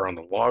short or on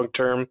the long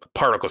term?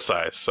 Particle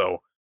size.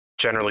 So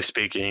generally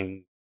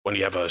speaking, when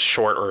you have a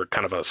short or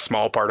kind of a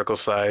small particle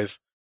size,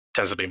 it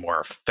tends to be more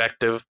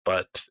effective.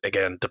 But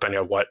again, depending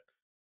on what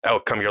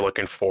outcome you're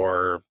looking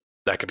for,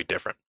 that could be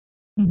different.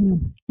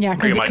 Mm-hmm. Yeah,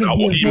 because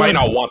you might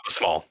not want the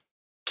small.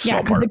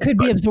 Yeah, because it could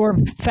be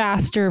absorbed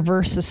faster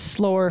versus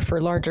slower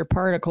for larger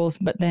particles,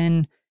 but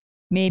then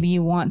maybe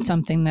you want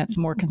something that's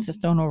more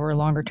consistent over a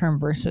longer term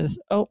versus,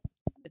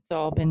 it's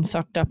all been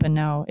sucked up and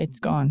now it's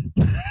gone.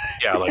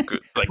 Yeah, do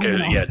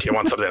you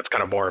want something that's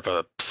kind of more of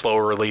a slow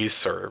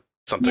release or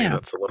something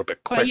that's a little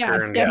bit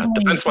quicker?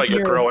 Depends what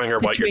you're growing or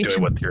what you're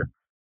doing with your...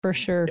 For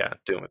sure. Yeah,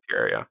 doing with your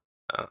area.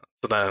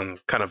 So then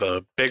kind of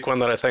a big one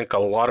that I think a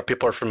lot of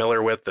people are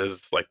familiar with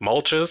is like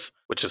mulches,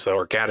 which is the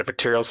organic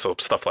material. So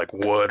stuff like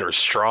wood or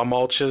straw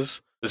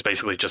mulches is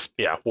basically just,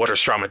 wood or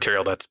straw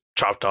material that's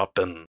chopped up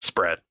and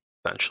spread,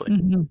 essentially.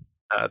 Mm-hmm.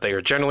 They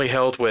are generally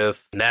held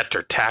with net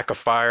or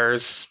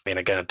tackifiers. I mean,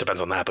 again, it depends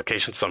on the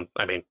application.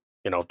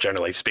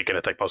 Generally speaking,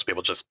 I think most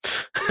people just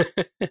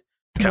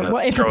kind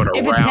of throw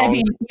it around.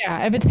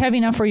 If it's heavy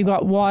enough where you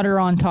got water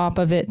on top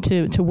of it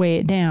to weigh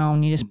it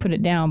down, you just put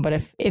it down.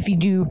 But if you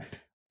do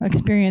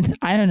experience,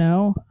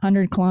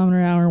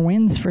 100-kilometer-an-hour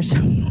winds for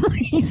some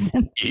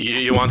reason.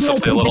 You want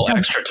something a little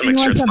extra to make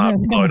sure it's not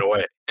blowing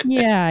away.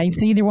 Yeah,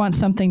 so you either want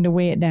something to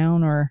weigh it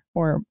down or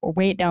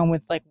weigh it down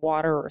with like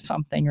water or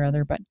something or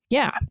other. But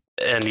yeah.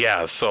 And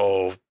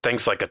so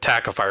things like a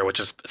tackifier, which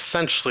is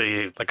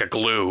essentially like a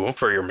glue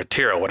for your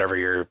material, whatever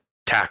you're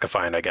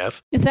tackifying, I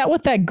guess. Is that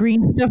what that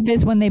green stuff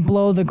is when they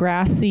blow the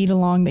grass seed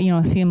along,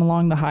 see them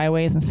along the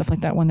highways and stuff like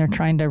that when they're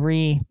trying to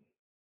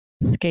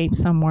re-escape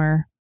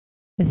somewhere?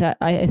 Is that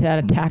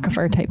a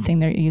tackifier type thing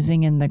they're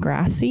using in the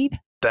grass seed?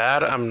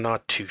 That I'm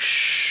not too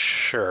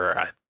sure.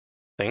 I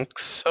think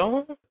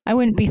so. I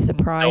wouldn't be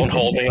surprised. Don't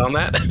hold me on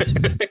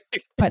that.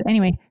 But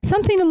anyway,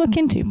 something to look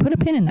into. Put a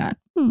pin in that.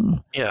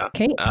 Yeah.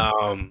 Okay.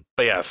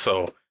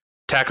 So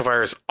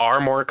tackifiers are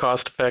more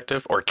cost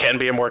effective, or can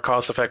be a more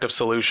cost effective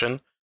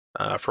solution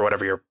for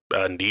whatever your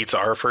needs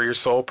are for your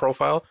soil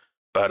profile.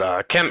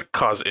 But can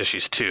cause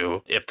issues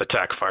too if the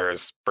tackifier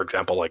is, for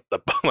example, like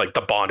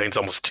the bonding's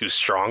almost too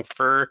strong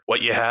for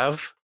what you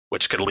have,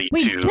 which could lead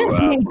to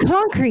just made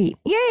concrete.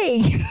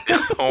 Yay!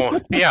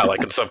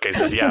 Like in some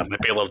cases, it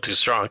might be a little too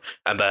strong,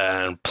 and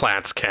then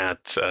plants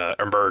can't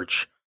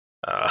emerge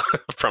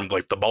from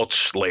like the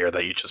mulch layer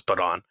that you just put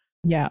on.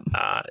 Yeah.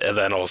 And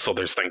then also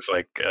there's things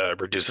like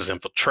reduces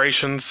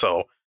infiltration,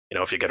 so.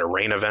 If you get a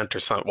rain event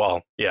or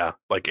something,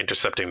 like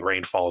intercepting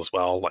rainfall as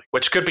well,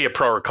 which could be a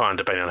pro or con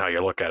depending on how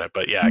you look at it.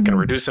 But it can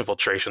reduce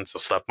infiltration, so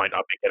stuff might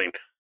not be getting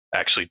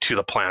actually to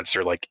the plants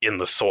or like in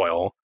the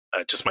soil.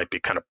 It just might be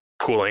kind of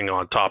pooling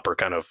on top or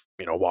kind of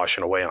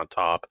washing away on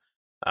top.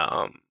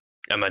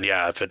 And then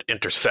if it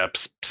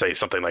intercepts, say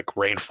something like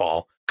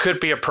rainfall, could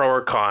be a pro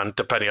or con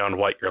depending on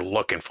what you're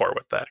looking for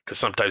with that. Because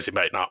sometimes you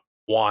might not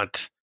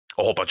want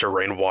a whole bunch of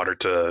rainwater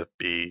to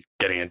be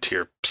getting into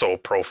your soil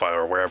profile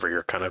or wherever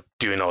you're kind of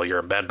doing all your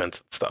amendments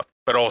and stuff.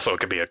 But also it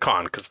could be a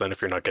con, because then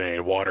if you're not getting any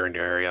water in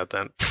your area,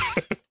 then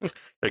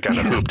you're kind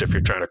of hooped if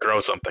you're trying to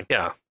grow something.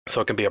 Yeah.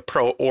 So it can be a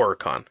pro or a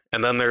con.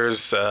 And then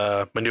there's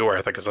manure,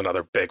 I think, is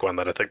another big one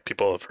that I think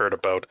people have heard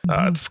about.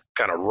 It's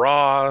kind of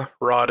raw,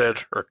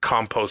 rotted, or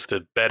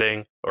composted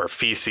bedding or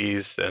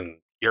feces and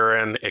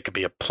urine. It could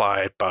be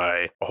applied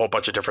by a whole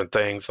bunch of different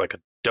things like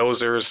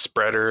dozers,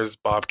 spreaders,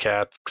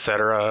 bobcats,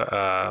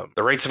 etc.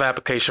 The rates of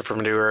application for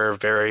manure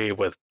vary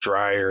with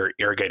dry or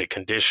irrigated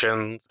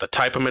conditions, the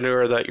type of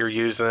manure that you're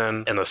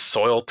using, and the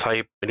soil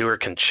type. Manure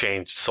can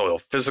change soil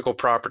physical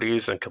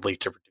properties and can lead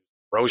to reduced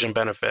erosion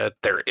benefit.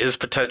 There is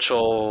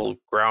potential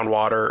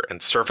groundwater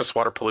and surface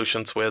water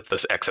pollutions with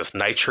this excess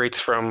nitrates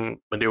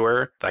from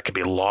manure that could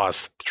be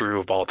lost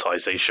through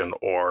volatilization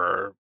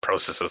or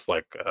processes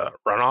like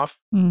runoff.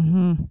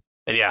 Mm-hmm.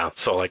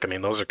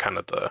 And those are kind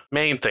of the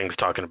main things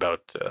talking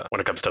about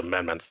when it comes to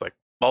amendments. Like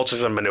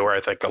mulches and manure,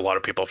 I think a lot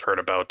of people have heard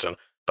about,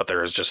 but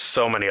there is just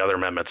so many other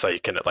amendments that you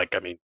can,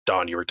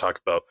 Don, you were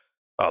talking about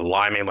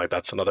liming,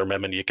 that's another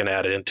amendment you can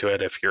add into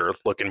it if you're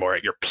looking more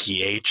at your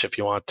pH, if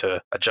you want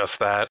to adjust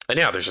that. And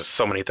there's just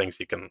so many things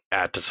you can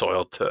add to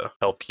soil to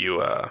help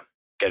you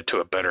get it to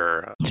a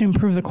better to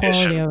improve the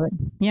quality of it.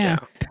 Yeah.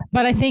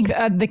 But I think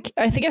I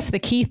guess the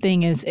key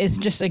thing is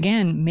just,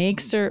 again,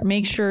 make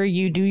sure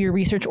you do your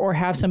research or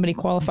have somebody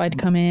qualified to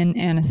come in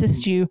and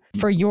assist you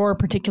for your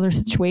particular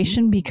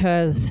situation,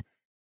 because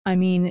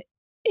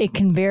it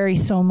can vary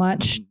so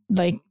much,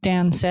 like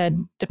Dan said,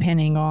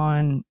 depending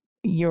on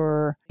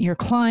your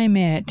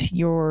climate,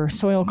 your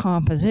soil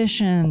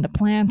composition, the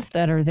plants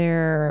that are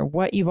there,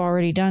 what you've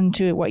already done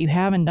to it, what you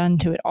haven't done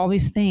to it, all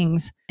these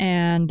things.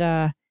 And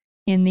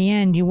in the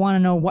end, you want to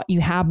know what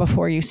you have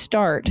before you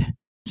start,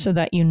 so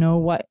that you know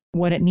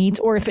what it needs,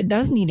 or if it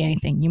does need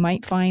anything. You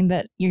might find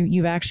that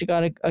you've actually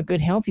got a good,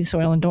 healthy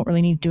soil and don't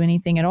really need to do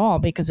anything at all,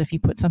 because if you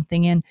put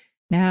something in,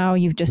 now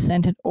you've just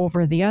sent it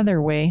over the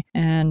other way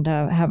and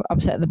have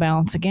upset the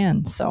balance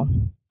again. So,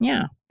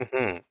 yeah.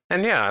 Mm-hmm.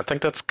 And I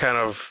think that's kind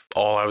of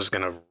all I was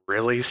going to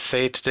really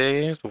say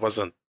today. It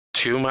wasn't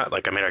too much.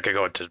 Like, I mean, I could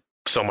go into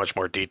so much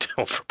more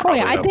detail for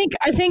probably. I think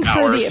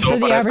for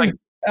the average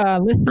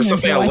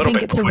listeners, though, I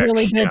think it's a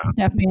really good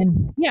step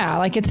in. Yeah,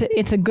 like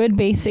it's a good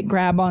basic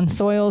grab on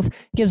soils,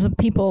 gives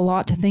people a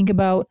lot to think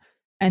about.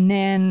 And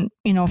then,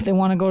 if they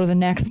want to go to the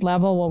next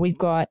level, well, we've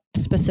got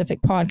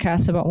specific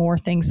podcasts about more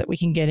things that we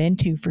can get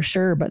into for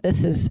sure. But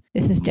this is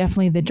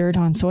definitely the dirt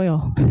on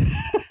soil.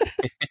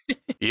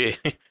 You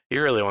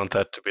really want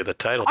that to be the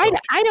title?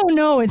 I don't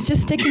know. It's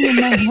just sticking in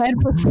my head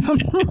for some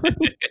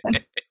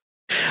reason.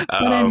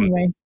 But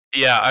anyway.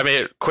 Yeah, I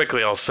mean,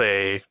 quickly I'll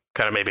say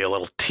kind of maybe a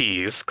little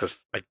tease, because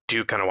I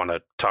do kind of want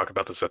to talk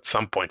about this at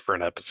some point for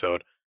an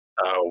episode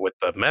with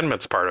the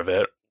amendments part of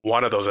it.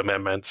 One of those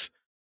amendments,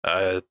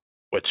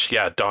 which,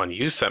 Dawn,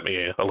 you sent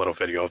me a little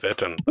video of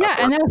it. And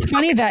and that was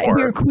funny that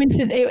we were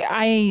coincident.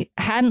 I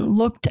hadn't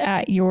looked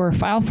at your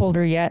file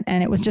folder yet,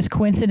 and it was just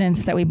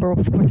coincidence that we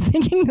both were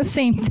thinking the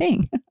same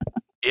thing.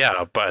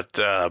 Yeah, but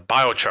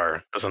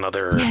biochar is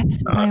another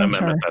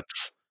amendment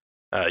that's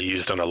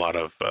used in a lot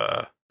of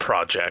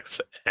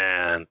projects.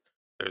 And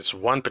there's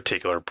one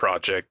particular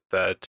project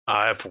that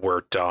I've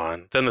worked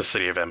on within the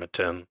city of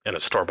Edmonton in a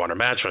stormwater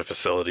management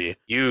facility,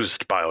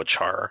 used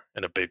biochar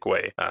in a big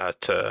way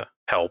to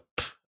help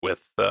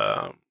with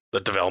the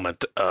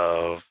development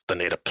of the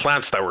native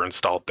plants that were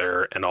installed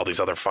there and all these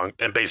other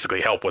and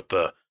basically help with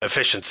the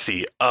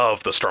efficiency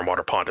of the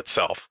stormwater pond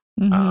itself.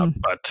 Mm-hmm.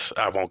 But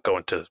I won't go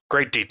into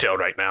great detail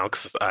right now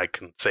because I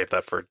can save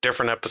that for a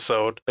different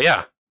episode. But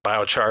yeah,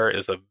 biochar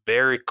is a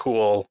very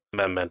cool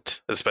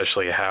amendment,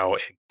 especially how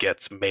it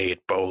gets made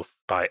both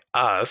by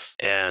us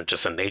and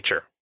just in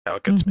nature, how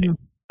it gets made.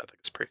 I think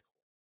it's pretty cool.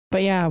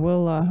 But yeah,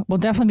 we'll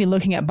definitely be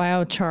looking at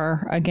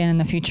biochar again in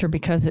the future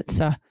because it's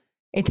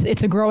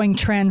a growing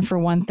trend for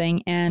one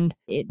thing, and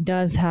it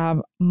does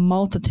have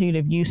multitude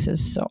of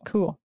uses. So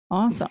cool.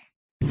 Awesome.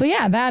 So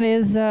yeah, that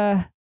is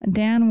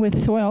Dan with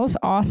Soils.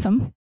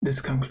 Awesome.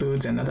 This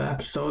concludes another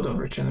episode of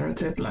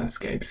Regenerative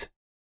Landscapes.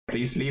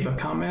 Please leave a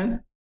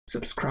comment,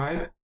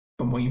 subscribe.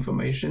 For more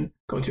information,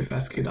 go to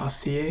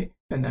fescue.ca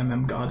and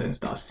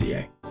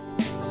mmgardens.ca.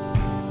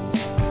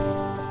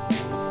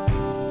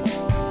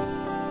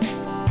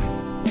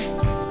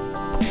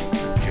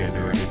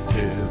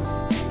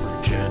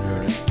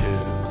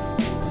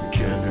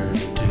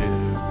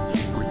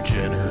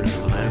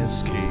 Regenerative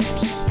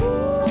Landscapes.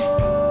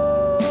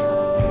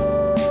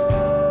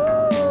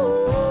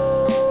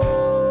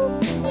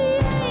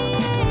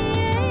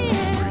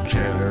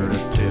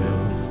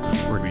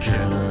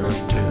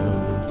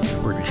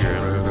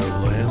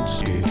 Regenerative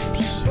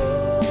Landscapes.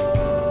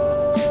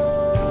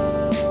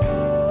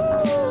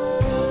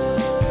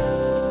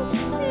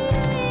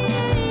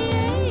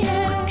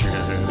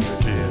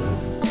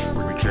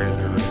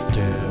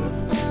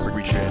 Regenerative.